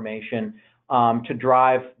and information to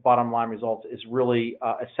drive bottom line results is really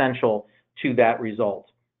essential to that result.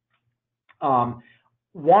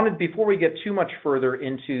 Before we get too much further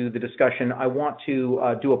into the discussion, I want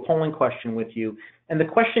to do a polling question with you. And the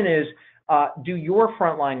question is, do your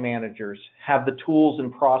frontline managers have the tools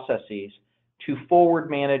and processes to forward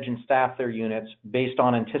manage and staff their units based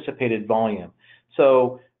on anticipated volume?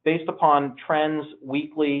 So based upon trends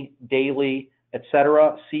weekly, daily, et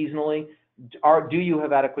cetera, seasonally, do you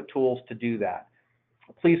have adequate tools to do that?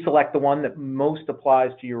 Please select the one that most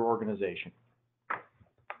applies to your organization.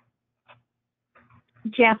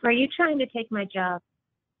 Jeff, are you trying to take my job?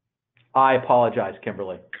 I apologize,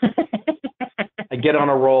 Kimberly. I get on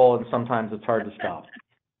a roll and sometimes it's hard to stop.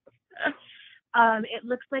 It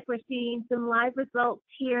looks like we're seeing some live results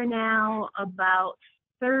here now. About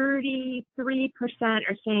 33%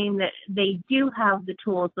 are saying that they do have the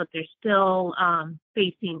tools, but they're still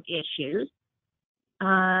facing issues.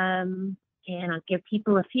 And I'll give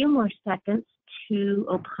people a few more seconds to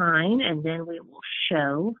opine, and then we will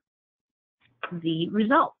show the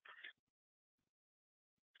results.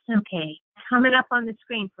 Okay, coming up on the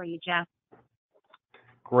screen for you, Jeff.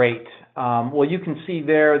 Great. Well, you can see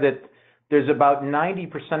there that there's about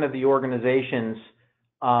 90% of the organizations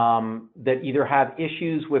that either have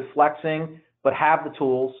issues with flexing but have the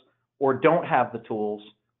tools, or don't have the tools,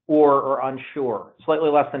 or are unsure. Slightly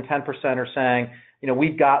less than 10% are saying, you know,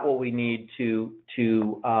 we've got what we need to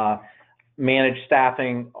manage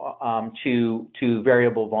staffing to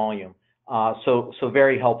variable volume. So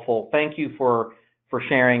very helpful. Thank you for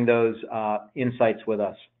sharing those insights with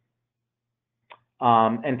us.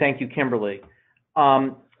 And thank you, Kimberly.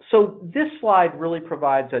 So this slide really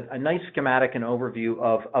provides a nice schematic and overview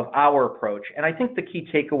of our approach. And I think the key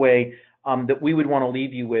takeaway that we would want to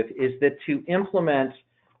leave you with is that to implement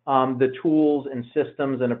the tools and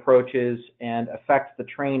systems and approaches and affect the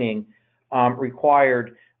training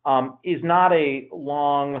required is not a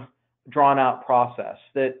long, drawn-out process.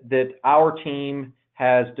 That our team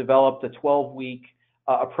has developed a 12-week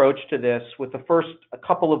approach to this, with the first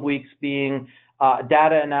couple of weeks being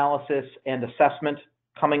data analysis and assessment,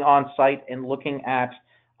 coming on site and looking at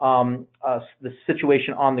the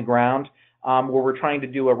situation on the ground, where we're trying to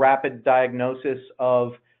do a rapid diagnosis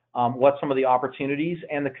of what some of the opportunities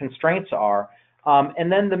and the constraints are.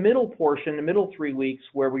 And then the middle portion, the middle 3 weeks,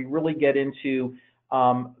 where we really get into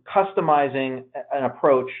customizing an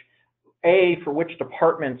approach, for which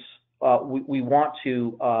departments we want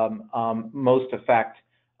to most affect.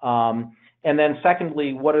 And then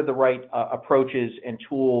secondly, what are the right approaches and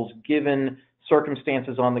tools given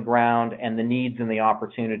circumstances on the ground and the needs and the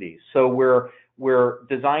opportunities. So we're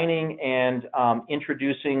designing and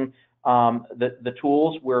introducing the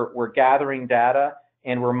tools, we're gathering data,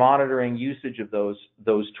 and we're monitoring usage of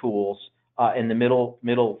those tools in the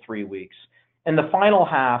middle 3 weeks. And the final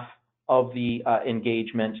half of the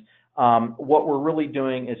engagement, what we're really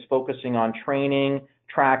doing is focusing on training,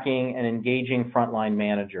 tracking, and engaging frontline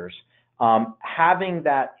managers. Having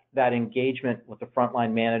that engagement with the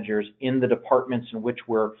frontline managers in the departments in which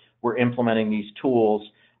we're implementing these tools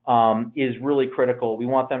is really critical. We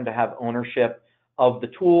want them to have ownership of the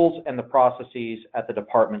tools and the processes at the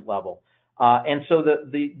department level. And so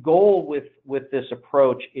the goal with this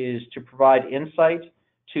approach is to provide insight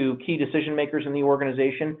to key decision makers in the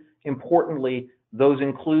organization. Importantly, those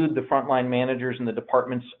include the frontline managers and the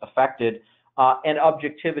departments affected, and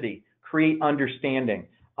objectivity, create understanding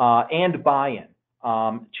and buy-in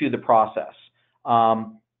to the process.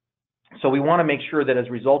 So we want to make sure that as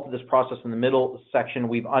a result of this process in the middle section,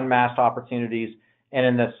 we've unmasked opportunities. And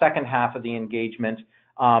in the second half of the engagement,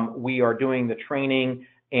 we are doing the training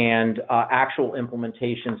and actual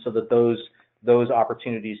implementation so that those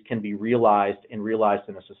opportunities can be realized in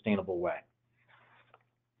a sustainable way.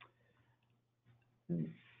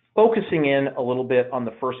 Focusing in a little bit on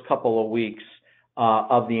the first couple of weeks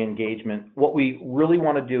of the engagement, what we really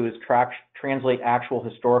want to do is translate actual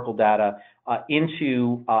historical data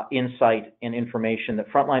into insight and information that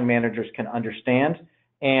frontline managers can understand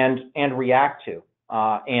and react to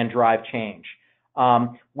and drive change.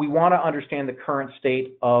 We want to understand the current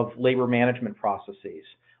state of labor management processes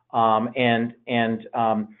and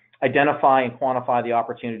identify and quantify the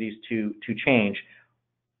opportunities to change.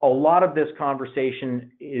 A lot of this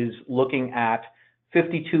conversation is looking at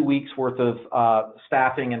 52 weeks worth of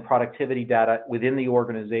staffing and productivity data within the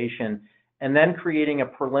organization, and then creating a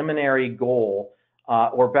preliminary goal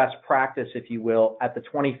or best practice, if you will, at the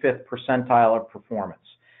 25th percentile of performance.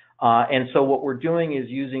 And so what we're doing is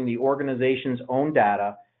using the organization's own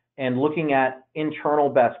data and looking at internal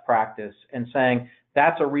best practice and saying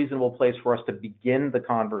that's a reasonable place for us to begin the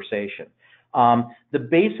conversation. The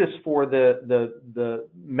basis for the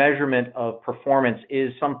measurement of performance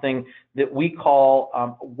is something that we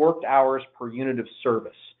call worked hours per unit of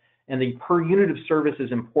service. And the per unit of service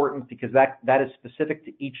is important because that is specific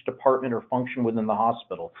to each department or function within the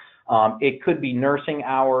hospital. It could be nursing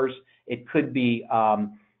hours, it could be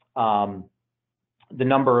the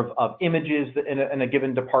number of images in a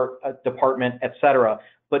given department, et cetera.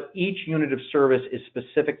 But each unit of service is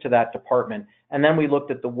specific to that department. And then we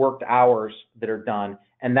looked at the worked hours that are done,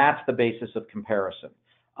 and that's the basis of comparison.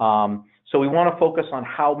 So we want to focus on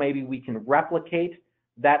how maybe we can replicate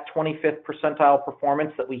that 25th percentile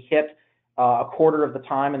performance that we hit a quarter of the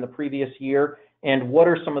time in the previous year, and what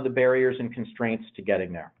are some of the barriers and constraints to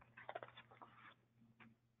getting there.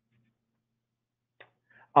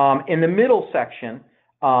 In the middle section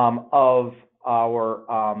of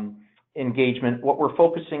our engagement, what we're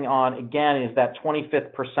focusing on, again, is that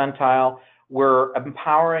 25th percentile. We're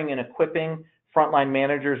empowering and equipping frontline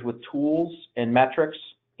managers with tools and metrics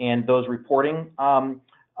and those reporting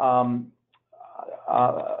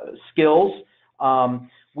skills.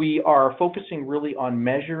 We are focusing really on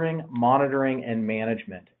measuring, monitoring, and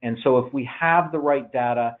management. And so if we have the right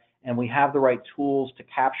data and we have the right tools to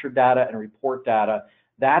capture data and report data,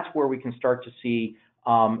 that's where we can start to see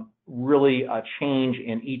really a change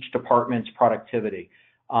in each department's productivity.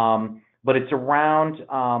 But it's around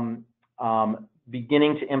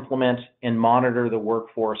beginning to implement and monitor the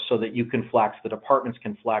workforce so that you can flex, the departments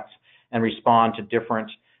can flex and respond to different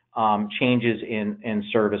changes in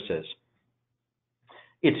services.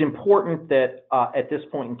 It's important that at this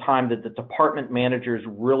point in time that the department managers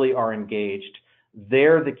really are engaged.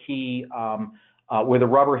 They're the key where the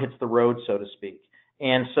rubber hits the road, so to speak.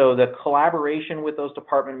 And so the collaboration with those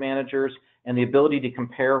department managers and the ability to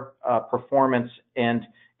compare performance and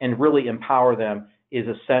really empower them is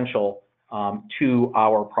essential to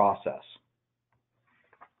our process.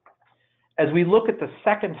 As we look at the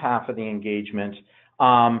second half of the engagement,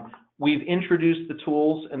 we've introduced the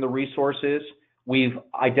tools and the resources. We've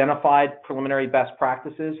identified preliminary best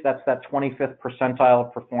practices. That's that 25th percentile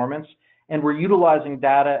of performance. And we're utilizing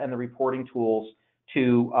data and the reporting tools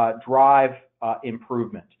to drive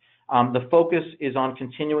improvement. The focus is on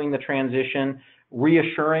continuing the transition,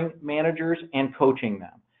 reassuring managers, and coaching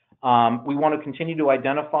them. We want to continue to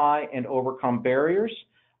identify and overcome barriers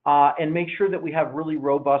and make sure that we have really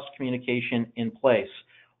robust communication in place.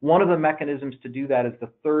 One of the mechanisms to do that is the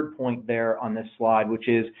third point there on this slide, which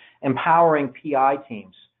is empowering PI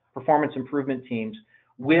teams, performance improvement teams,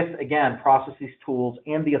 with, again, processes, tools,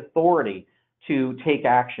 and the authority to take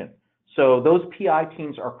action. So those PI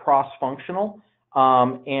teams are cross-functional,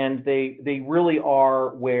 and they really are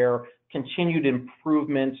where continued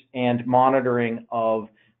improvement and monitoring of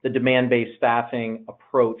the demand-based staffing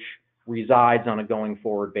approach resides on a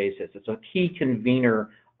going-forward basis. It's a key convener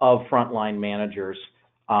of frontline managers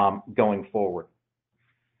going forward.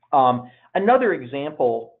 Another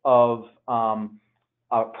example of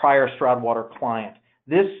a prior Stroudwater client.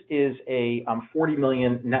 This is a $40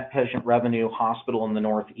 million net patient revenue hospital in the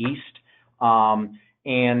Northeast.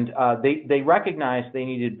 And they recognized they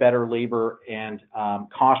needed better labor and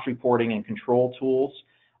cost reporting and control tools.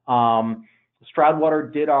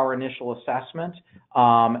 Stroudwater did our initial assessment,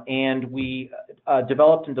 and we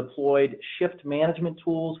developed and deployed shift management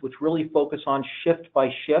tools, which really focus on shift by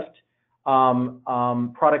shift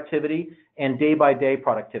productivity and day by day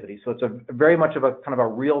productivity. So it's a very much of a kind of a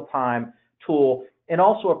real-time tool, and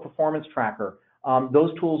also a performance tracker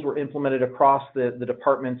Those tools were implemented across the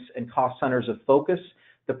departments and cost centers of focus.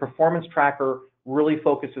 The performance tracker really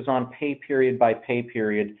focuses on pay period by pay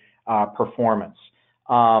period performance.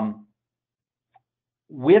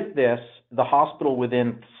 With this, the hospital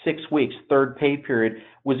within 6 weeks, third pay period,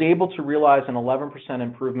 was able to realize an 11%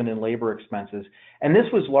 improvement in labor expenses. And this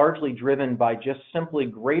was largely driven by just simply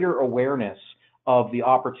greater awareness of the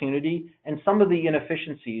opportunity and some of the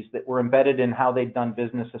inefficiencies that were embedded in how they'd done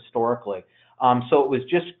business historically. So it was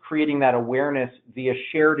just creating that awareness via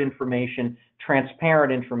shared information,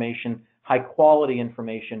 transparent information, high quality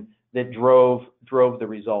information that drove the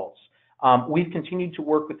results. We've continued to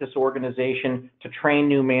work with this organization to train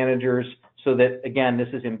new managers so that, again, this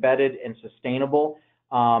is embedded and sustainable,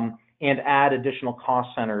 and add additional cost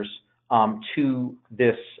centers to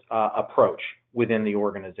this approach within the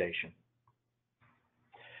organization.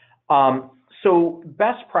 So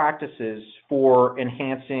best practices for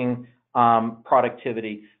enhancing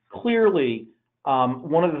productivity. Clearly,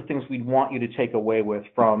 one of the things we'd want you to take away with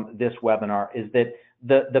from this webinar is that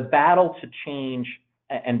the battle to change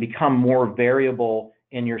and become more variable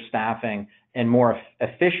in your staffing and more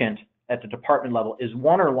efficient at the department level is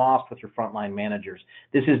won or lost with your frontline managers.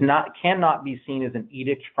 This cannot be seen as an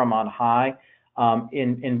edict from on high.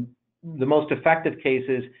 In the most effective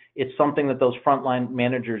cases, it's something that those frontline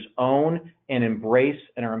managers own and embrace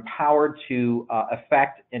and are empowered to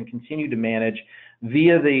affect and continue to manage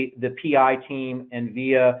via the PI team and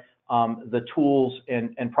via the tools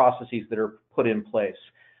and processes that are put in place.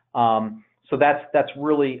 So that's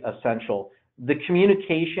really essential. The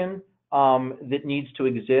communication that needs to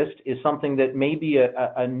exist is something that may be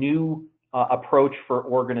a new approach for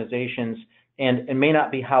organizations and may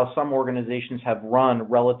not be how some organizations have run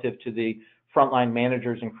relative to the frontline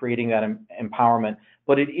managers and creating that empowerment.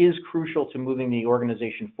 But it is crucial to moving the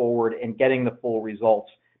organization forward and getting the full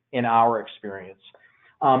results in our experience.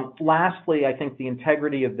 Lastly, I think the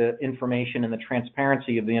integrity of the information and the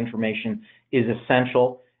transparency of the information is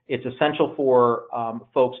essential. It's essential for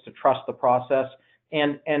folks to trust the process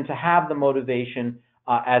and to have the motivation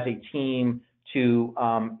as a team to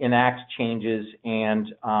enact changes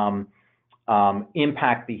and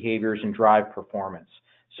impact behaviors and drive performance.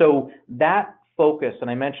 So that focus, and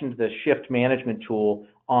I mentioned the shift management tool,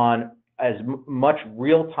 on as much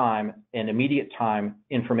real-time and immediate time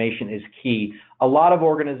information is key. A lot of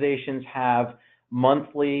organizations have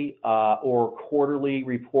monthly or quarterly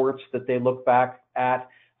reports that they look back at.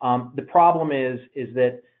 The problem is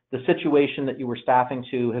that the situation that you were staffing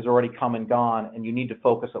to has already come and gone, and you need to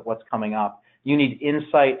focus on what's coming up. You need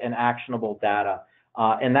insight and actionable data,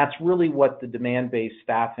 and that's really what the demand-based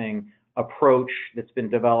staffing approach that's been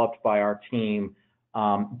developed by our team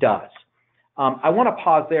does. I want to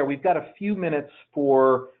pause there. We've got a few minutes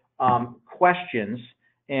for questions,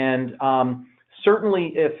 and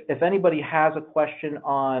certainly if anybody has a question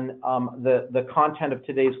on the content of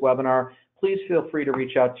today's webinar, please feel free to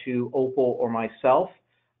reach out to Opal or myself.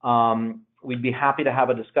 We'd be happy to have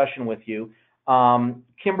a discussion with you.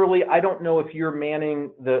 Kimberly, I don't know if you're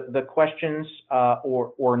manning the questions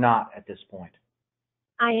or not at this point.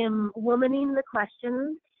 I am womaning the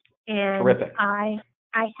questions, and terrific.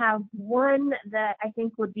 I have one that I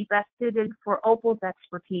think would be best suited for Opal's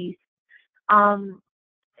expertise.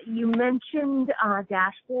 You mentioned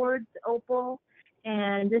dashboards, Opal,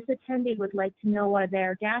 and this attendee would like to know, are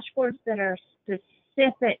there dashboards that are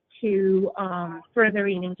specific to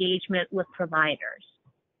furthering engagement with providers?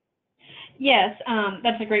 Yes,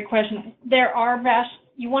 that's a great question.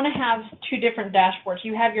 You want to have two different dashboards.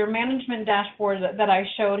 You have your management dashboard that I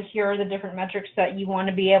showed. Here are the different metrics that you want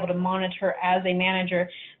to be able to monitor as a manager.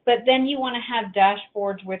 But then you want to have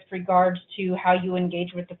dashboards with regards to how you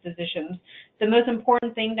engage with the physicians. The most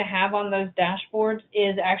important thing to have on those dashboards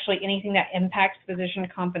is actually anything that impacts physician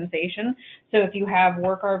compensation. So if you have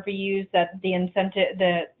work RVUs that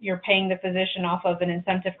you're paying the physician off of an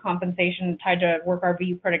incentive compensation tied to work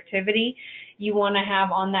RVU productivity, you want to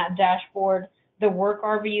have on that dashboard the work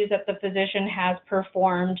RVUs that the physician has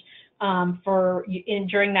performed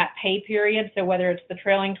during that pay period. So whether it's the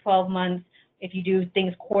trailing 12 months, if you do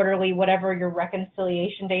things quarterly, whatever your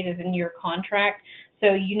reconciliation date is in your contract.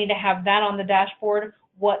 So you need to have that on the dashboard,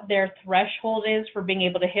 what their threshold is for being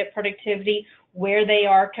able to hit productivity, where they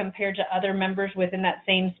are compared to other members within that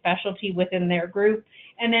same specialty within their group,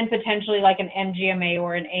 and then potentially like an MGMA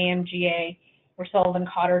or an AMGA or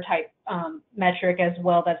Sullivan-Cotter type metric as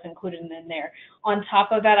well that's included in there. On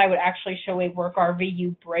top of that, I would actually show a work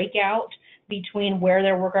RVU breakout between where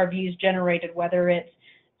their work RVU is generated, whether it's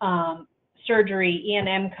surgery,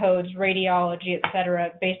 E&M codes, radiology, et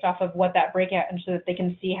cetera, based off of what that breakout, and so that they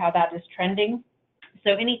can see how that is trending.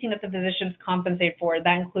 So anything that the physicians compensate for,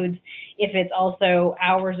 that includes if it's also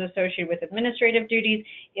hours associated with administrative duties,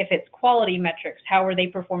 if it's quality metrics, how are they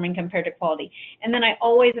performing compared to quality. And then I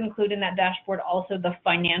always include in that dashboard also the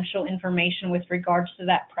financial information with regards to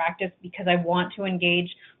that practice, because I want to engage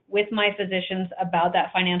with my physicians about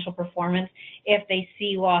that financial performance. If they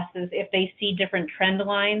see losses, if they see different trend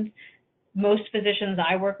lines, most physicians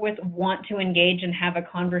I work with want to engage and have a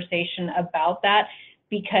conversation about that,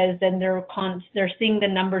 because then they're seeing the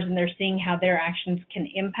numbers and they're seeing how their actions can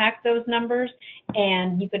impact those numbers,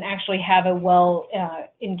 and you can actually have a well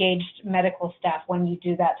engaged medical staff when you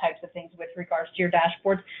do that types of things with regards to your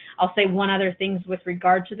dashboards. I'll say one other thing with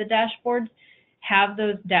regard to the dashboards: have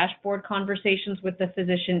those dashboard conversations with the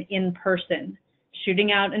physician in person.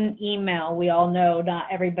 Shooting out an email, we all know not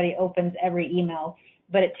everybody opens every email,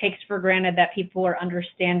 but it takes for granted that people are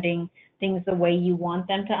understanding things the way you want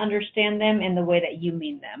them to understand them and the way that you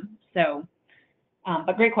mean them. So,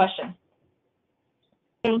 but great question.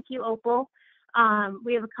 Thank you, Opal.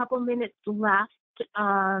 We have a couple minutes left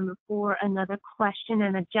for another question.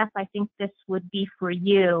 And Jeff, I think this would be for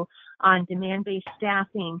you on demand-based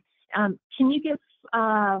staffing. Can you give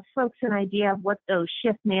folks an idea of what those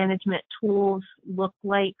shift management tools look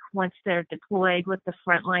like once they're deployed with the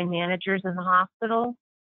frontline managers in the hospital?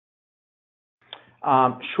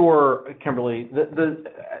 Sure, Kimberly.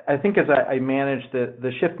 I think as I manage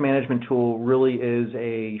the shift management tool really is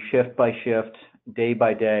a shift by shift, day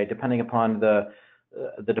by day, depending upon the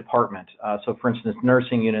department. So for instance,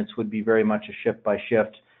 nursing units would be very much a shift by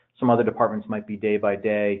shift. Some other departments might be day by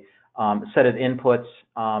day. Set of inputs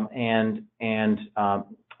and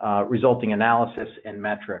resulting analysis and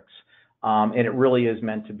metrics. And it really is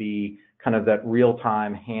meant to be kind of that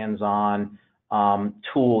real-time, hands-on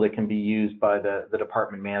tool that can be used by the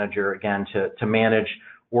department manager, again, to manage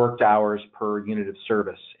worked hours per unit of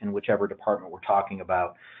service in whichever department we're talking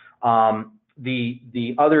about.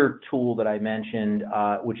 The other tool that I mentioned,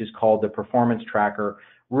 which is called the performance tracker,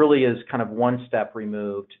 really is kind of one step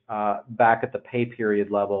removed back at the pay period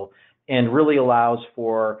level, and really allows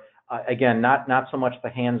for, again, not so much the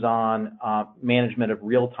hands-on management of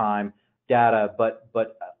real-time data, but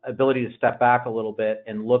ability to step back a little bit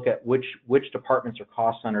and look at which departments or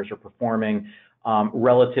cost centers are performing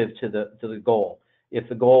relative to the goal. If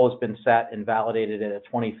the goal has been set and validated at a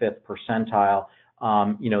 25th percentile,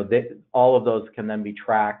 all of those can then be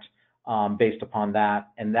tracked based upon that.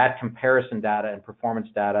 And that comparison data and performance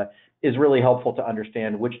data is really helpful to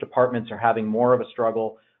understand which departments are having more of a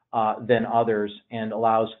struggle than others, and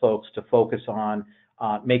allows folks to focus on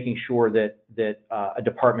making sure that a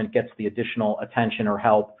department gets the additional attention or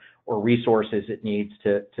help or resources it needs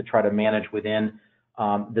to try to manage within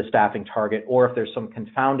the staffing target, or if there's some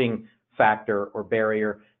confounding factor or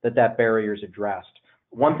barrier, that barrier is addressed.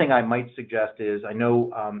 One thing I might suggest is, I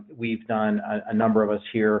know we've done, a number of us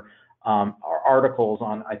here, articles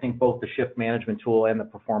on, I think, both the shift management tool and the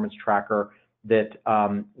performance tracker that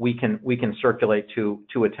we can circulate to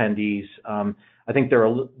attendees. I think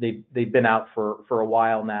they've been out for a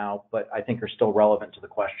while now, but I think are still relevant to the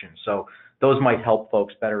question. So those might help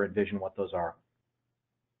folks better envision what those are.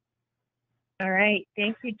 All right.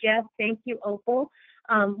 Thank you, Jeff. Thank you, Opal.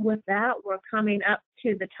 With that, we're coming up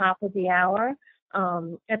to the top of the hour.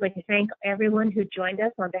 I'd like to thank everyone who joined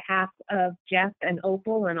us on behalf of Jeff and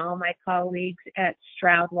Opal and all my colleagues at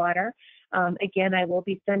Stroudwater. Again, I will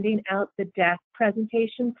be sending out the deck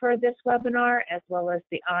presentation for this webinar, as well as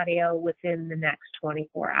the audio, within the next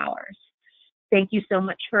 24 hours. Thank you so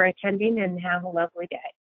much for attending, and have a lovely day.